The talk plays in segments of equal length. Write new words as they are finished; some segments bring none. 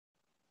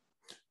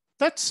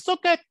Let's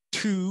look at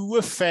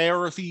two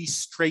fairly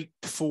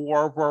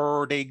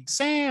straightforward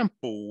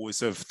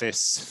examples of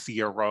this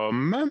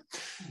theorem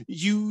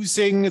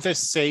using the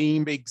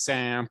same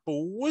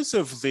examples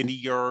of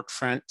linear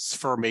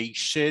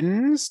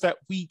transformations that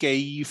we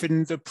gave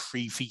in the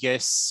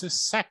previous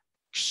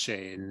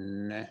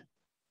section.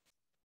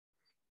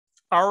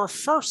 Our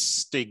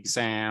first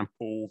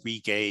example we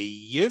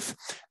gave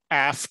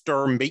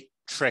after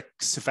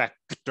matrix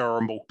vector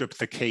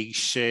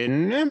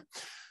multiplication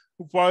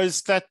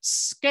was that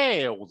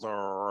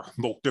scalar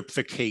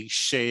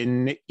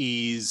multiplication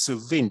is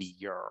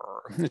linear.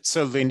 It's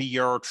a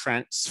linear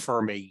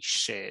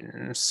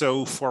transformation.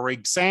 So for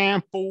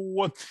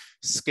example,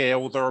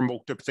 scalar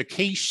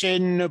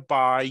multiplication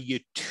by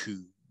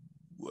 2.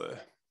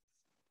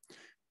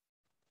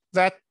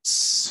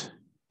 Let's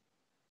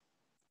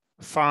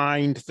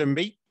find the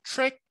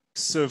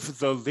matrix of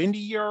the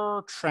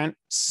linear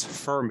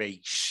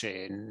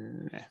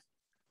transformation.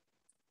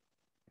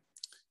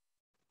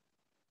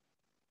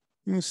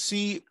 You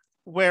see,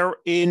 we're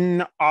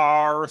in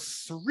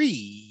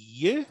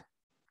R3.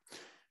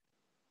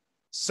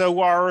 So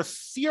our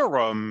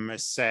theorem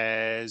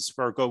says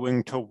we're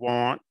going to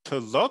want to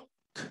look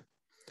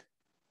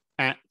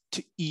at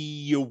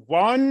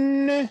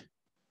E1,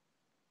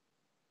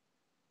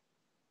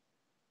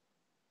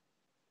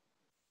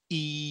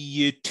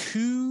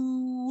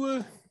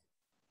 E2,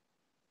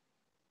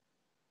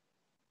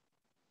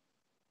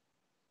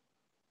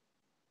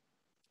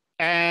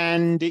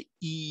 and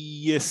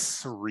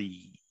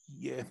E3.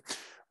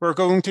 We're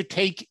going to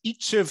take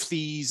each of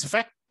these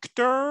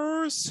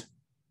vectors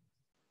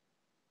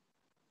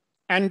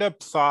and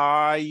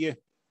apply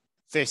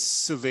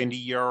this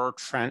linear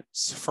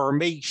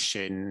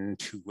transformation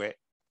to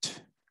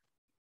it.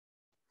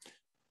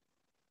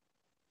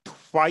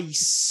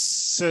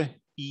 Twice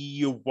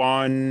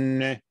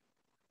E1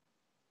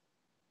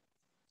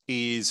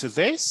 is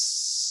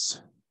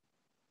this.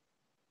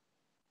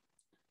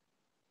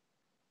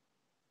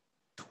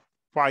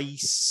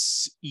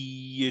 Twice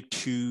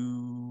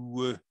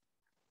E2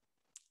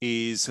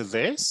 is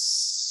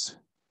this.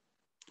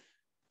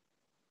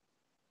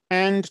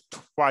 And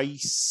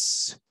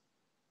twice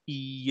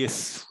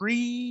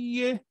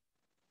E3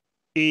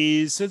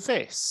 is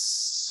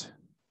this.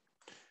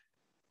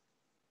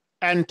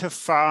 And to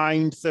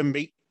find the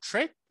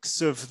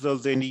matrix of the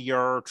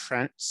linear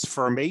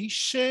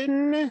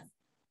transformation,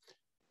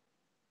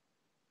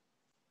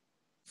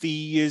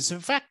 these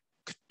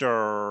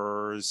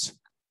vectors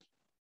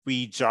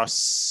we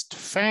just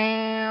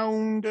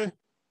found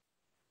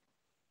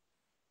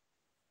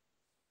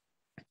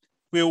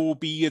will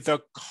be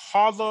the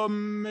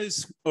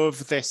columns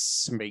of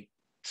this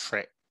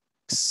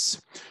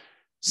matrix.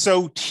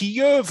 So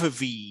T of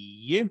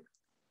V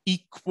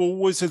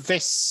equals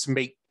this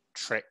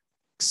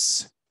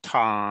matrix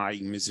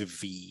times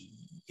V.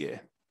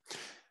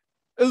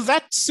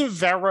 Let's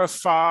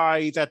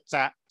verify that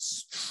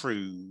that's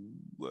true.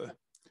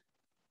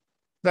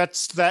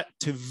 That's that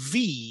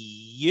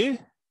V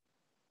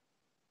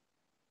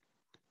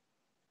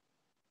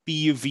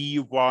be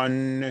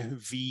V1,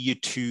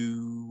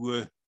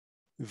 V2,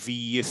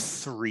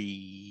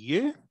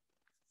 V3.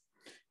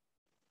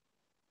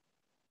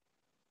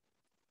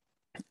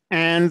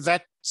 And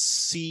let's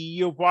see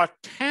what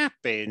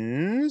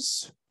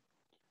happens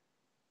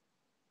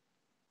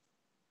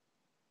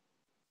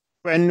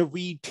when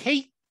we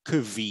take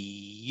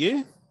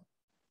V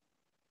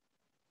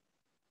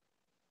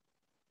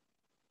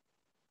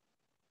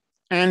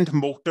and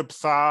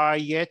multiply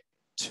it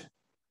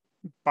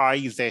by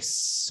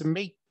this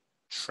matrix.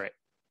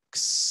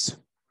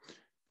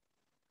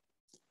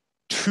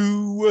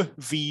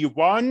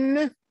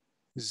 2V1,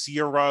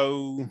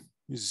 0,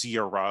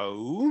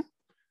 0.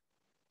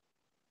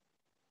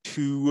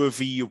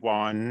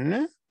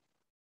 2V1,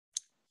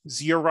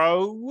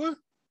 0.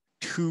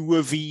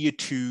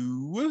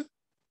 2V2,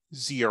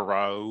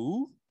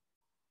 0.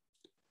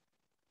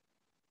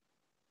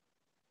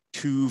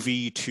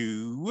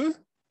 2V2,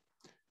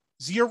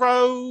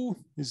 0,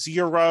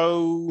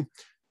 0,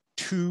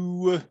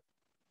 2,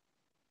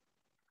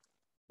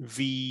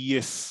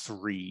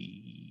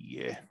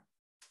 V3.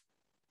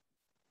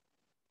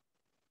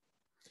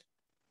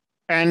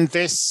 And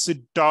this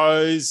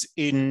does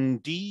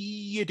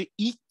indeed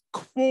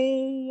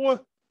equal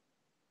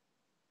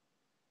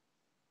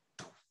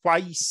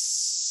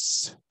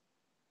twice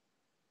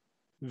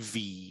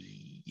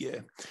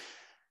V.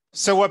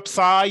 So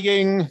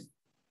applying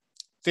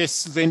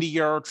this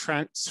linear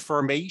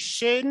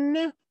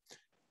transformation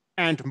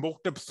and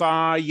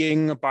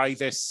multiplying by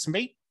this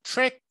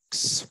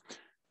matrix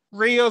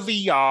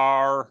really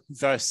are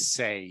the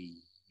same.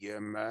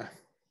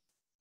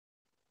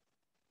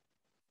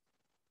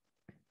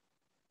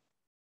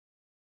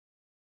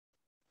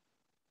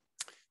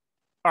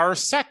 Our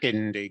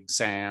second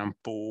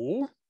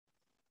example,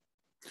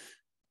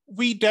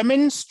 we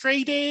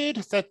demonstrated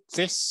that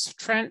this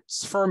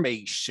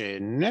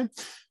transformation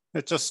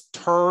that just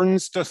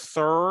turns the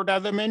third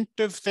element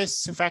of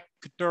this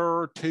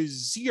vector to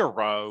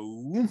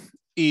 0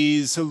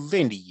 is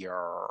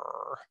linear.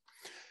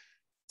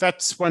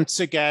 Let's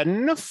once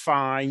again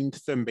find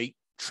the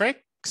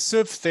matrix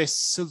of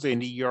this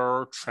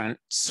linear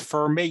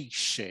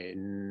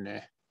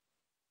transformation.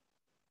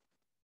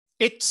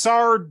 It's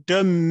our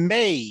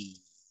domain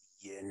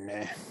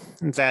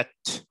that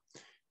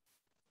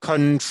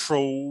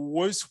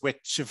controls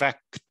which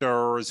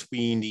vectors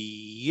we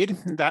need.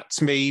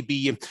 That's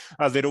maybe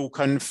a little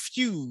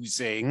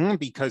confusing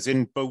because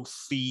in both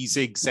these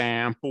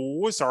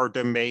examples, our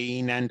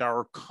domain and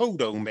our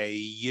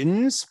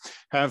codomains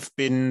have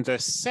been the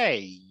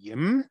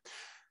same.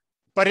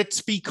 But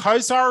it's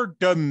because our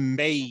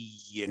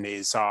domain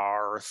is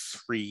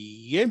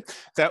R3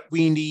 that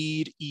we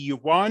need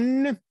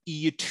E1,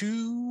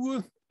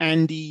 E2,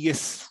 and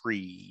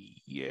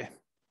E3.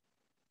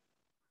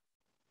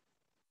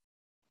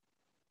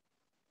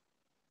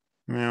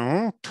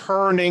 Now,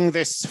 turning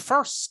this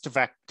first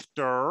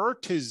vector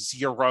to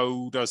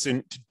 0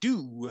 doesn't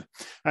do.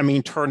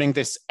 Turning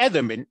this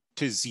element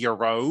to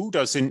 0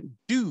 doesn't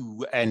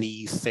do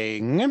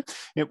anything.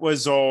 It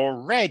was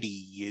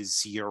already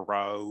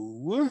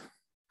 0.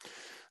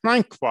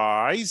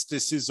 Likewise,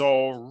 this is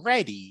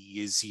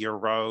already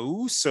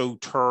 0, so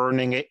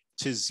turning it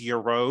to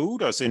 0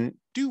 doesn't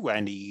do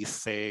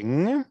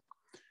anything.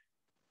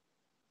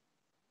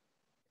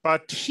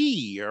 But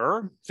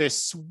here,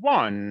 this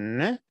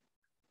 1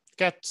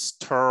 gets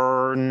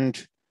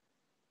turned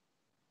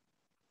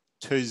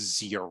to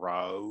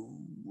 0.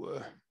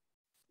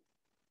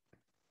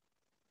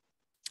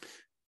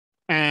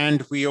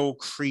 And we'll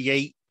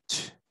create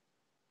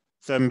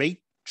the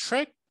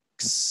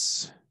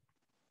matrix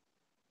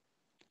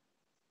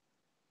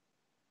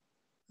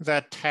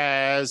that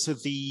has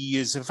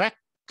these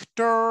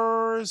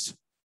vectors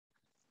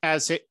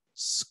as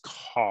its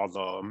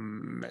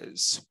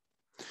columns.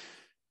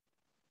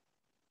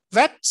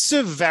 Let's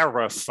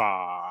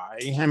verify.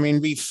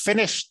 We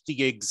finished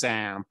the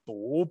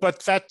example,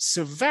 but let's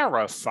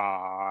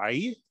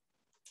verify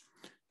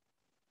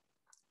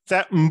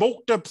that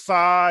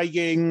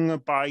multiplying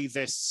by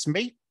this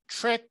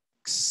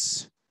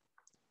matrix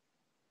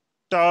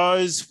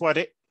does what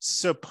it's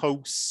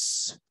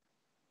supposed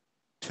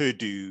to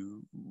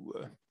do.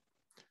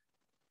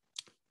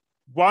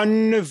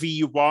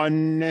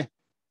 1v1,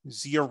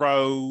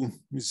 0,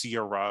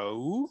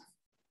 0.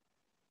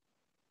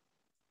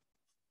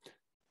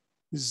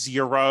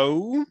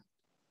 0,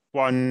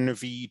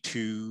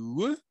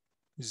 1v2,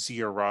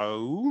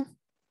 0.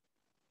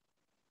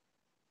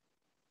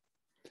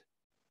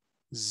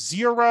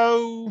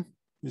 0,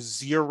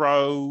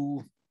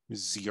 0,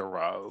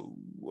 0.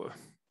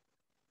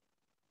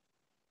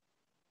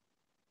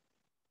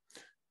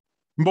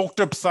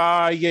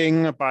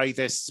 Multiplying by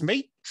this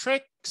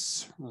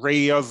matrix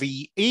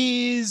really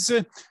is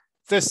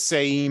the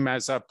same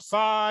as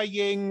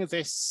applying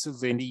this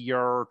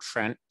linear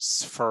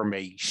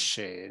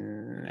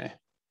transformation.